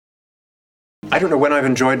I don't know when I've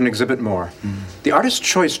enjoyed an exhibit more. The artist's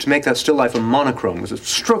choice to make that still life a monochrome was a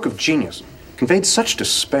stroke of genius. Conveyed such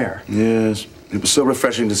despair. Yes, it was so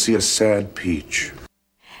refreshing to see a sad peach.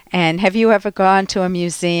 And have you ever gone to a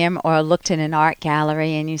museum or looked in an art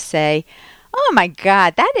gallery and you say, oh my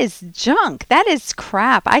God, that is junk. That is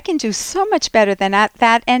crap. I can do so much better than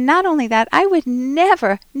that. And not only that, I would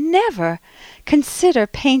never, never consider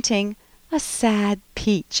painting a sad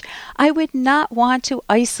peach. I would not want to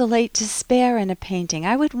isolate despair in a painting.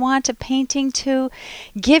 I would want a painting to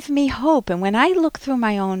give me hope. And when I look through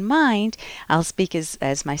my own mind, I'll speak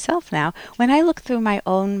as myself now, when I look through my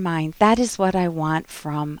own mind, that is what I want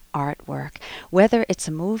from artwork. Whether it's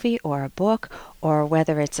a movie or a book, or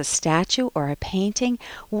whether it's a statue or a painting,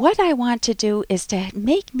 what I want to do is to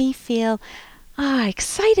make me feel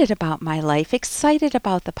excited about my life, excited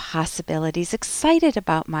about the possibilities, excited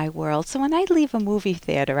about my world. So when I leave a movie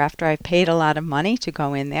theater after I've paid a lot of money to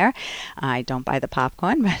go in there, I don't buy the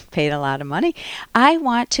popcorn, but paid a lot of money, I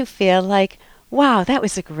want to feel like, wow, that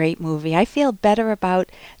was a great movie. I feel better about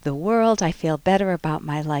the world. I feel better about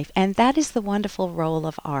my life. And that is the wonderful role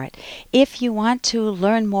of art. If you want to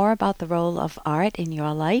learn more about the role of art in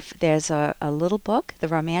your life, there's a little book, The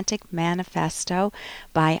Romantic Manifesto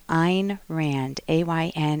by Ayn Rand,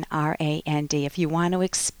 Aynrand. If you want to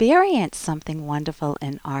experience something wonderful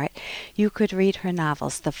in art, you could read her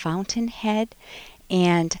novels, The Fountainhead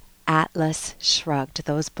and Atlas Shrugged.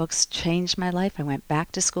 Those books changed my life. I went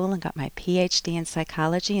back to school and got my PhD in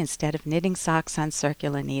psychology instead of knitting socks on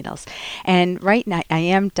circular needles. And right now, I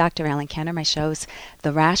am Dr. Ellen Kenner. My show's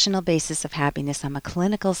The Rational Basis of Happiness. I'm a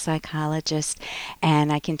clinical psychologist,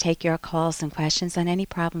 and I can take your calls and questions on any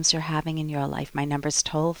problems you're having in your life. My number's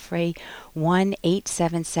toll-free,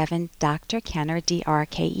 1-877-Dr. Kenner,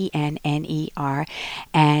 DrKenner.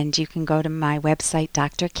 And you can go to my website,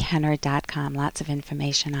 drkenner.com. Lots of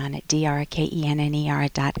information on it,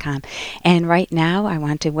 drkenner.com. And right now, I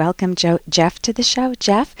want to welcome Jeff to the show.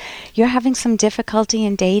 Jeff, you're having some difficulty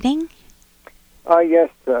in dating?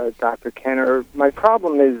 Yes, Dr. Kenner. My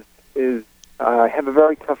problem is I have a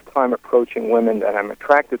very tough time approaching women that I'm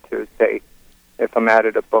attracted to, say, if I'm out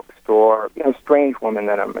at a bookstore, strange women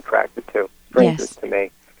that I'm attracted to, strangers to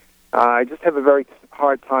me. I just have a very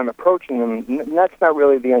hard time approaching them. And that's not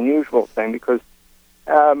really the unusual thing, because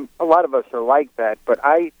a lot of us are like that, but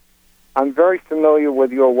I'm very familiar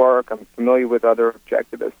with your work. I'm familiar with other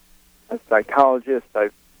objectivists, as psychologists.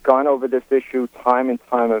 I've gone over this issue time and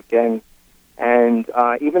time again, and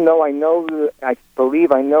even though I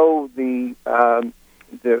believe I know the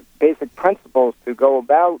basic principles to go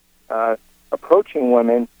about approaching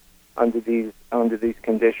women under these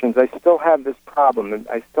conditions, I still have this problem.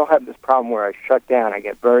 I still have this problem where I shut down. I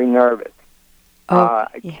get very nervous.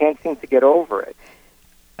 I can't seem to get over it.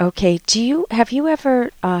 Okay. Do you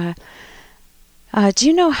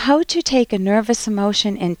know how to take a nervous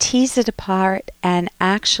emotion and tease it apart and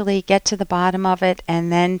actually get to the bottom of it,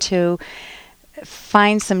 and then to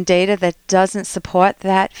find some data that doesn't support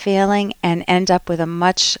that feeling and end up with a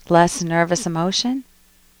much less nervous emotion?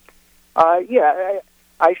 I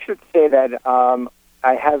should say that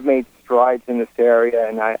I have made strides in this area,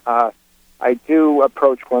 and I do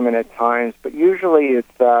approach women at times, but usually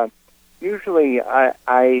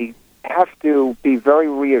I have to be very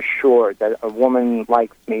reassured that a woman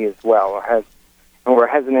likes me as well, or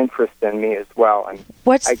has an interest in me as well. And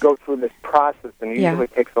I go through this process, and it usually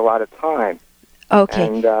takes a lot of time. Okay.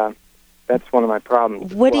 And that's one of my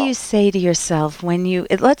problems. What do you say to yourself when you?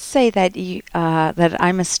 Let's say that that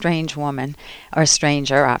I'm a strange woman, or a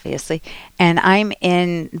stranger, obviously, and I'm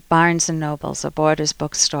in Barnes and Nobles or Borders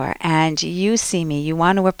bookstore, and you see me. You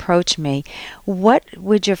want to approach me. What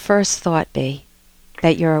would your first thought be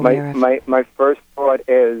that you're aware of? My first thought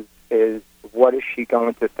is what is she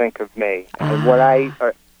going to think of me? And what I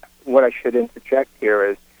should interject here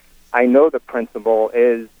is, I know the principle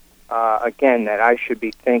is again that I should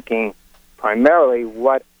be thinking primarily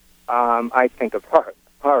what I think of her.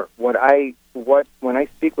 When I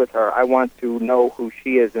speak with her, I want to know who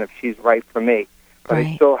she is and if she's right for me. But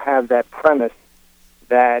I still have that premise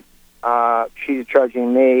that she's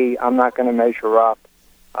judging me. I'm not going to measure up.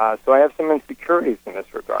 So I have some insecurities in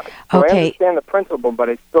this regard. So I understand the principle, but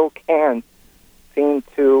I still can't seem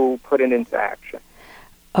to put it into action.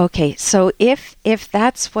 Okay, so if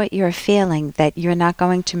that's what you're feeling, that you're not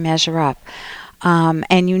going to measure up,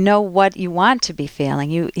 and you know what you want to be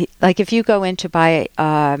feeling, like if you go in to buy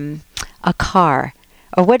a car,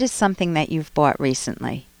 or what is something that you've bought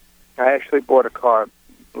recently? I actually bought a car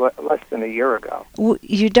less than a year ago.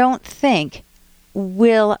 You don't think,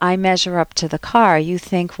 will I measure up to the car? You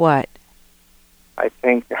think what? I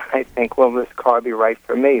think, will this car be right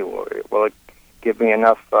for me? Will give me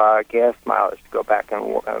enough gas mileage to go back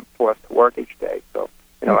and forth to work each day. So,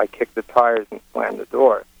 I kicked the tires and slammed the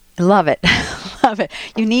door. Love it. Love it.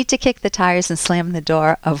 You need to kick the tires and slam the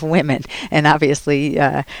door of women, and obviously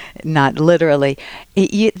not literally.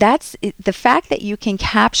 That's the fact that you can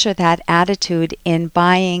capture that attitude in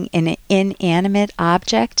buying an inanimate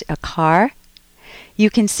object, a car. You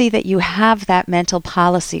can see that you have that mental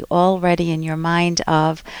policy already in your mind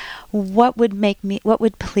of what would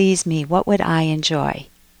please me, what would I enjoy.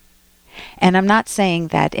 And I'm not saying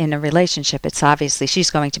that in a relationship, it's obviously she's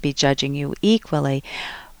going to be judging you equally.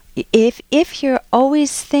 If you're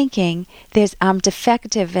always thinking I'm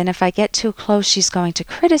defective and if I get too close she's going to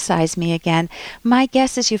criticize me again, my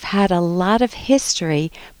guess is you've had a lot of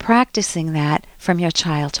history practicing that from your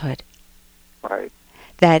childhood. Right.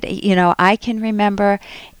 That, I can remember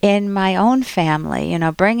in my own family,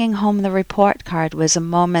 bringing home the report card was a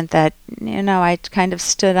moment that, I kind of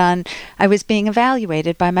stood on. I was being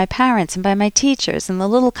evaluated by my parents and by my teachers, and the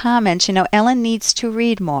little comments, Ellen needs to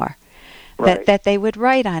read more. Right. That they would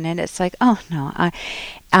write on it. It's like, oh no,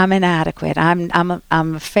 I'm inadequate. I'm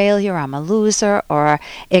a failure. I'm a loser. Or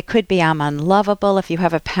it could be I'm unlovable. If you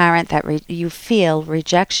have a parent that you feel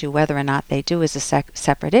rejects you, whether or not they do is a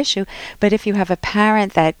separate issue. But if you have a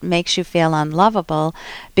parent that makes you feel unlovable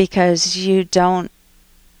because you don't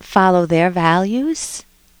follow their values,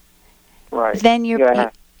 right? Then you're. Yeah,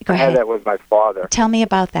 go I ahead. had that with my father. Tell me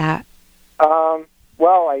about that.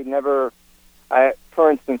 Well, for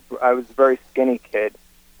instance, I was a very skinny kid,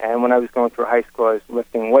 and when I was going through high school, I was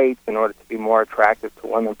lifting weights in order to be more attractive to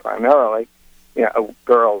women primarily,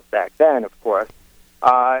 girls back then, of course.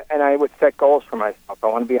 And I would set goals for myself. I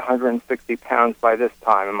want to be 160 pounds by this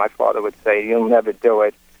time, and my father would say, you'll never do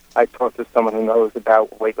it. I talked to someone who knows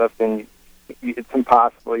about weightlifting. It's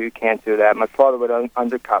impossible. You can't do that. My father would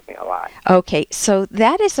undercut me a lot. Okay, so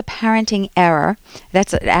that is a parenting error.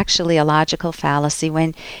 That's actually a logical fallacy.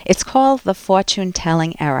 When it's called the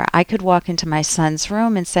fortune-telling error. I could walk into my son's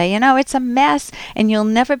room and say, it's a mess, and you'll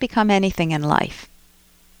never become anything in life.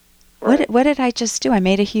 Right. What did I just do? I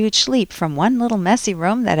made a huge leap from one little messy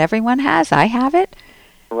room that everyone has. I have it.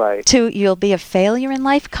 Right. To you'll be a failure in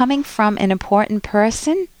life coming from an important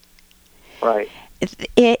person. Right.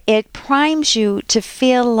 It primes you to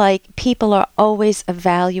feel like people are always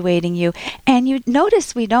evaluating you. And you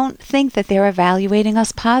notice we don't think that they're evaluating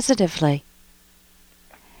us positively.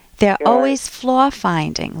 They're always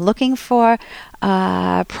flaw-finding, looking for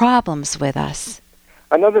problems with us.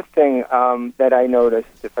 Another thing that I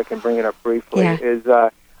noticed, if I can bring it up briefly, is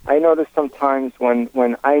I notice sometimes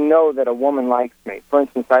when I know that a woman likes me. For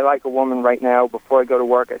instance, I like a woman right now. Before I go to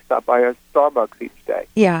work, I stop by a Starbucks each day.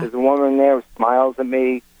 Yeah. There's a woman there who smiles at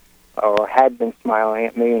me, or had been smiling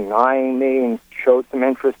at me and eyeing me and showed some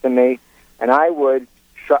interest in me, and I would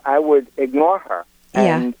ignore her.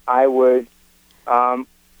 And I would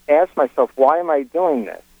ask myself, why am I doing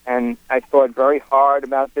this? And I thought very hard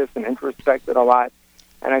about this and introspected a lot.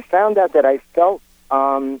 And I found out that I felt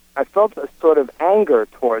a sort of anger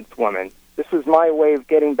towards women. This was my way of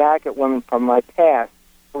getting back at women from my past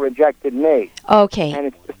who rejected me. Okay. And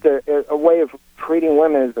it's just a way of treating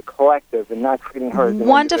women as a collective and not treating her as an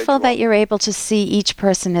Wonderful individual. that you're able to see each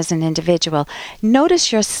person as an individual.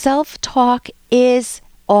 Notice your self-talk is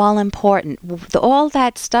all important. All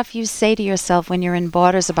that stuff you say to yourself when you're in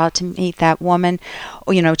Borders about to meet that woman,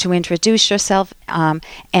 or, to introduce yourself,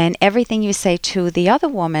 and everything you say to the other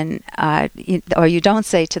woman, or you don't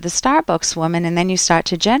say to the Starbucks woman, and then you start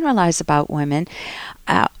to generalize about women,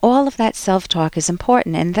 all of that self-talk is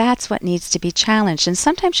important, and that's what needs to be challenged. And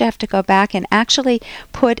sometimes you have to go back and actually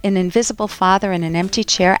put an invisible father in an empty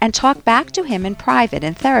chair and talk back to him in private,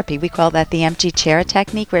 in therapy. We call that the empty chair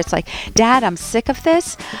technique, where it's like, Dad, I'm sick of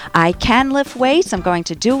this. I can lift weights. I'm going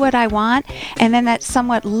to do what I want. And then that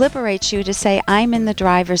somewhat liberates you to say, I'm in the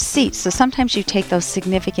driver's seat. So sometimes you take those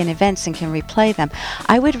significant events and can replay them.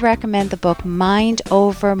 I would recommend the book Mind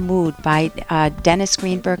Over Mood by Dennis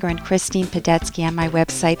Greenberger and Christine Podetsky on my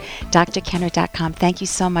website, drkenner.com. Thank you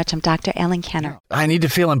so much. I'm Dr. Ellen Kenner. I need to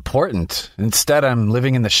feel important. Instead, I'm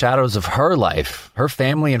living in the shadows of her life. Her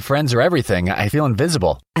family and friends are everything. I feel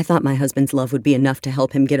invisible. I thought my husband's love would be enough to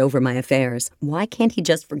help him get over my affairs. Why can't he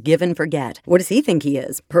just forgive and forget? What does he think he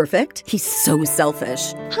is? Perfect? He's so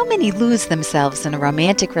selfish. How many lose themselves in a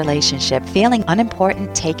romantic relationship, feeling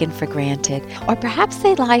unimportant, taken for granted? Or perhaps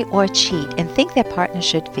they lie or cheat and think their partner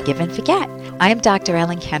should forgive and forget. I am Dr.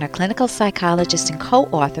 Ellen Kenner, clinical psychologist and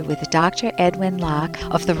co-author with Dr. Edwin Locke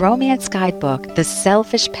of the Romance Guidebook, The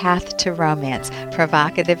Selfish Path to Romance.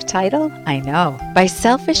 Provocative title? I know. By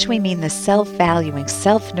selfish, we mean the self-valuing,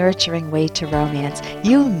 self-nurturing way to romance.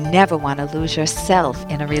 You never want to lose yourself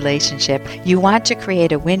yourself in a relationship. You want to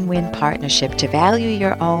create a win-win partnership to value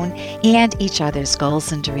your own and each other's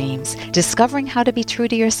goals and dreams. Discovering how to be true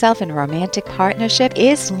to yourself in a romantic partnership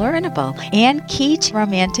is learnable and key to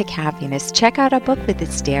romantic happiness. Check out our book with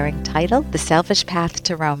its daring title, The Selfish Path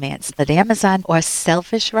to Romance, at Amazon or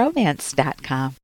selfishromance.com.